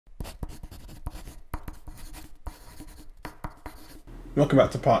Welcome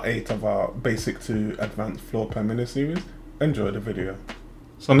back to part 8 of our basic to advanced floor plan mini series. Enjoy the video.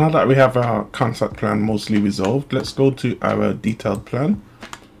 So now that we have our concept plan mostly resolved, let's go to our detailed plan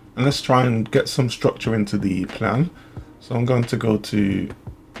and let's try and get some structure into the plan. So I'm going to go to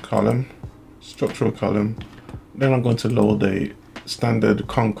column, structural column, then I'm going to load a standard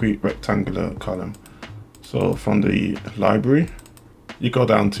concrete rectangular column. So from the library, you go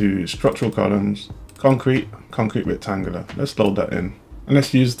down to structural columns, concrete rectangular. Let's load that in. And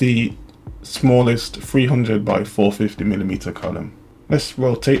let's use the smallest 300 by 450 millimeter column. Let's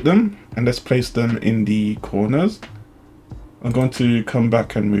rotate them and let's place them in the corners. I'm going to come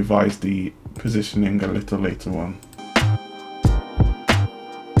back and revise the positioning a little later on.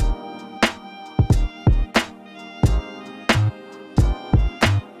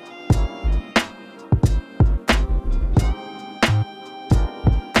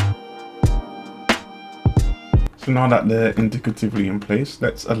 So now that they're indicatively in place,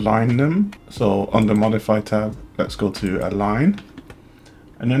 let's align them. So on the Modify tab, let's go to Align.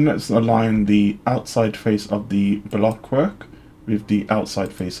 And then let's align the outside face of the blockwork with the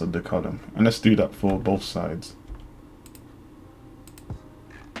outside face of the column. And let's do that for both sides.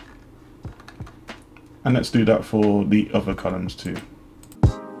 And let's do that for the other columns too.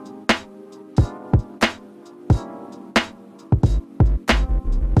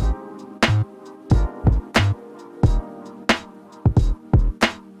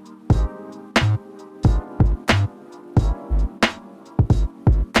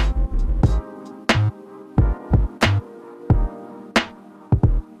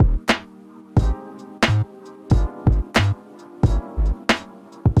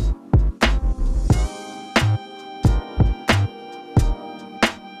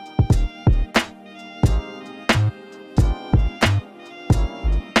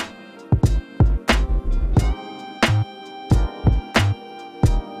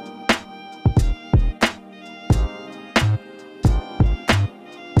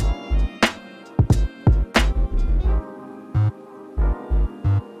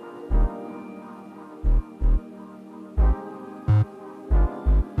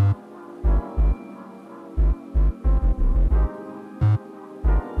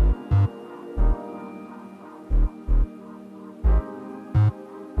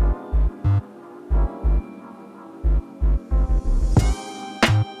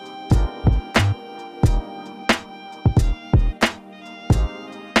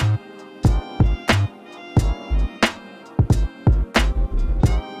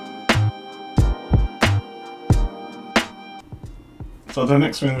 So the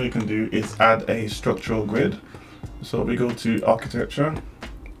next thing we can do is add a structural grid. So we go to architecture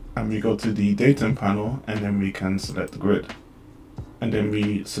and we go to the datum panel and then we can select the grid. And then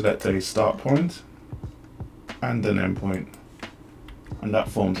we select a start point and an end point. And that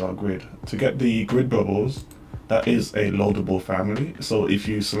forms our grid. To get the grid bubbles, that is a loadable family. So if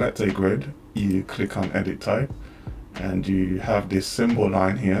you select a grid, you click on edit type and you have this symbol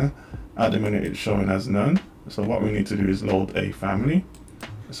line here. At the minute it's showing as none. So what we need to do is load a family.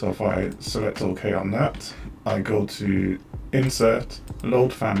 So if I select OK on that, I go to Insert,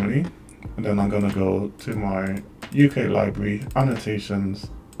 Load Family, and then I'm going to go to my UK Library, Annotations,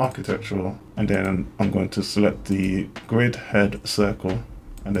 Architectural, and then I'm going to select the grid head circle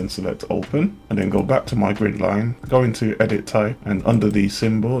and then select open and then go back to my grid line, go into edit type, and under the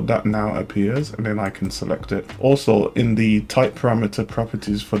symbol that now appears and then I can select it. Also in the type parameter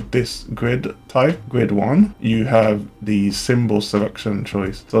properties for this grid type, grid 1, you have the symbol selection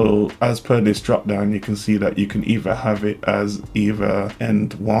choice. So as per this drop down, you can see that you can either have it as either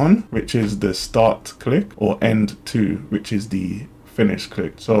end 1, which is the start click, or end 2, which is the finish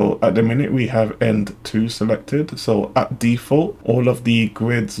click. So at the minute we have end 2 selected, so at default all of the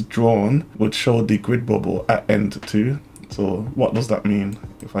grids drawn would show the grid bubble at end 2. So what does that mean?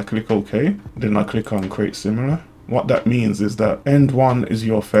 If I click OK, then I click on create similar, what that means is that end 1 is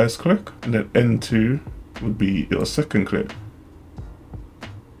your first click and then end 2 would be your second click.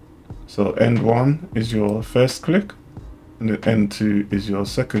 So end 1 is your first click and then end 2 is your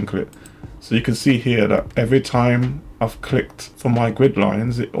second click. So you can see here that every time I've clicked for my grid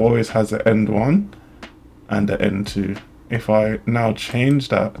lines, it always has an end 1 and an end 2. If I now change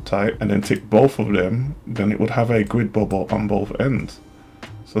that type and then tick both of them, then it would have a grid bubble on both ends.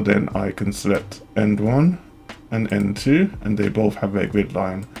 So then I can select end 1 and end 2 and they both have a grid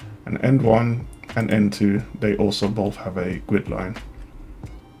line. And end 1 and end 2, they also both have a grid line.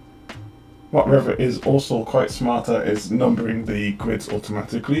 What Revit is also quite smarter is numbering the grids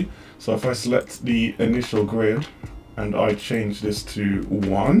automatically. So if I select the initial grid and I change this to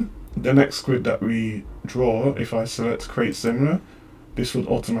 1, the next grid that we draw, if I select create similar, this would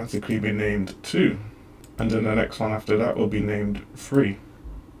automatically be named 2. And then the next one after that will be named 3,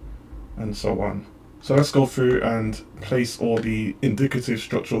 and so on. So let's go through and place all the indicative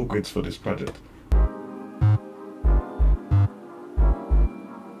structural grids for this project.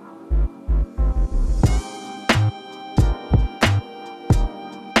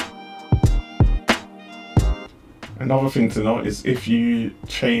 Another thing to note is if you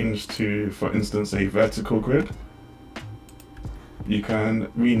change to, for instance, a vertical grid, you can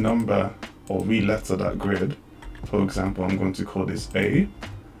renumber or re-letter that grid. For example, I'm going to call this A,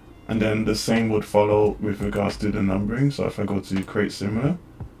 and then the same would follow with regards to the numbering. So if I go to create similar,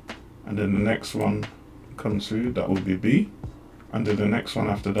 and then the next one comes through, that will be B, and then the next one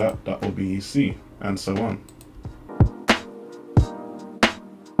after that, that will be C, and so on.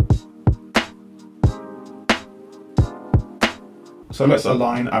 So let's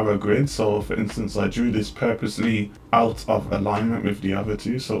align our grid. So for instance, I drew this purposely out of alignment with the other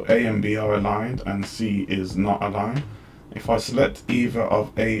two. So A and B are aligned and C is not aligned. If I select either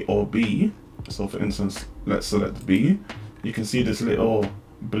of A or B, so for instance, let's select B, you can see this little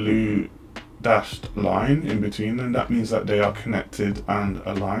blue dashed line in between, and that means that they are connected and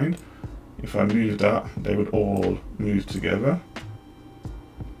aligned. If I move that, they would all move together.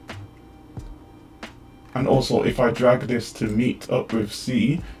 And also, if I drag this to meet up with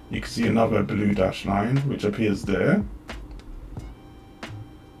C, you can see another blue dash line which appears there.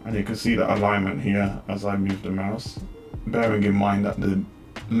 And you can see the alignment here as I move the mouse, bearing in mind that the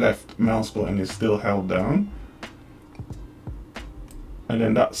left mouse button is still held down. And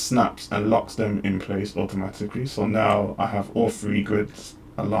then that snaps and locks them in place automatically. So now I have all 3 grids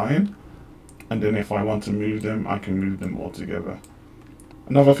aligned. And then if I want to move them, I can move them all together.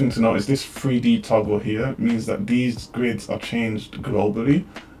 Another thing to note is this 3D toggle here means that these grids are changed globally.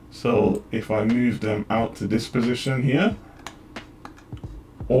 So if I move them out to this position here,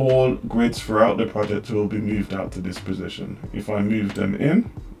 all grids throughout the project will be moved out to this position. If I move them in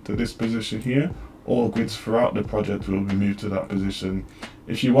to this position here, all grids throughout the project will be moved to that position.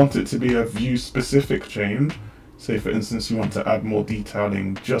 If you want it to be a view specific change, say for instance you want to add more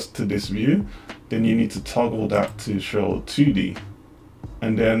detailing just to this view, then you need to toggle that to show 2D.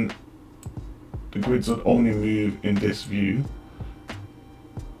 And then the grids would only move in this view.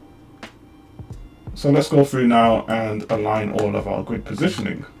 So let's go through now and align all of our grid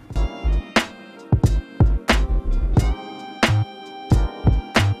positioning.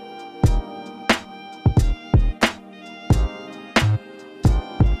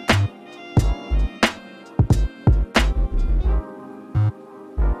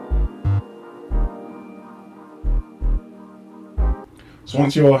 So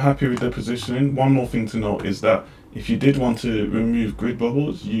once you're happy with the positioning, one more thing to note is that if you did want to remove grid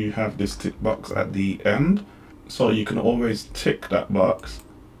bubbles, you have this tick box at the end. So you can always tick that box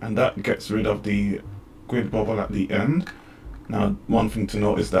and that gets rid of the grid bubble at the end. Now, one thing to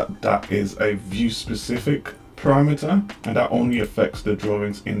note is that that is a view specific parameter and that only affects the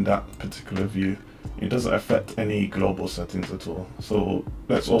drawings in that particular view. It doesn't affect any global settings at all. So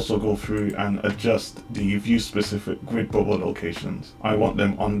let's also go through and adjust the view specific grid bubble locations. I want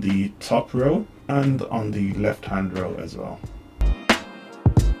them on the top row and on the left hand row as well.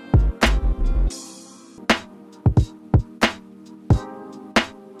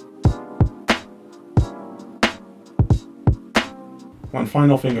 One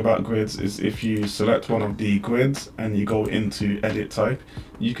final thing about grids is if you select one of the grids and you go into edit type,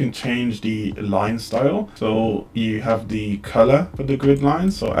 you can change the line style. So you have the color for the grid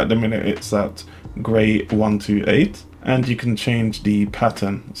line. So at the minute it's at gray 128, and you can change the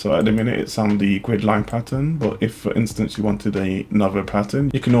pattern. So at the minute it's on the grid line pattern, but if for instance you wanted another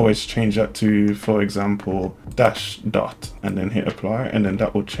pattern, you can always change that to, for example, dash dot, and then hit apply, and then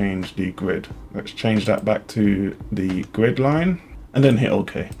that will change the grid. Let's change that back to the grid line and then hit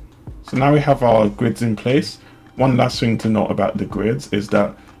OK. So now we have our grids in place. One last thing to note about the grids is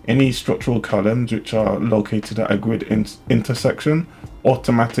that any structural columns which are located at a grid intersection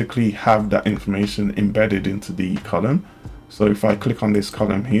automatically have that information embedded into the column. So if I click on this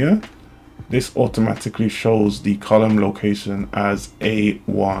column here, this automatically shows the column location as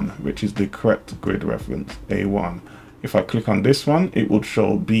A1, which is the correct grid reference, A1. If I click on this one, it would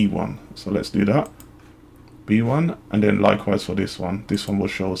show B1. So let's do that. B1, and then likewise for this one will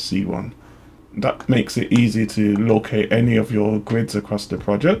show C1. That makes it easy to locate any of your grids across the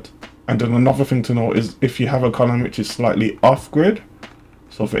project. And then another thing to know is if you have a column which is slightly off grid,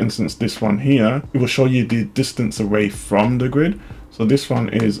 so for instance this one here, it will show you the distance away from the grid. So this one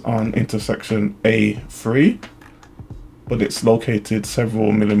is on intersection A3, but it's located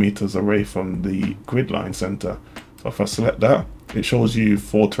several millimeters away from the grid line center. So if I select that, it shows you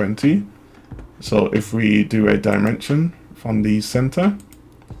 420. So if we do a dimension from the center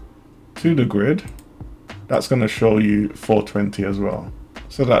to the grid, that's going to show you 420 as well.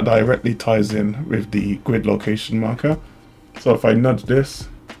 So that directly ties in with the grid location marker. So if I nudge this,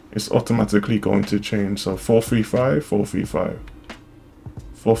 it's automatically going to change. So 435, 435,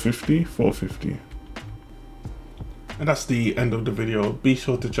 450, 450. And that's the end of the video. Be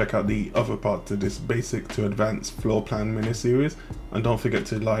sure to check out the other part to this basic to advanced floor plan mini series, and don't forget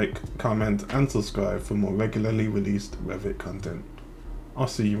to like, comment and subscribe for more regularly released Revit content. I'll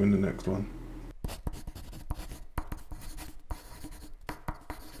see you in the next one.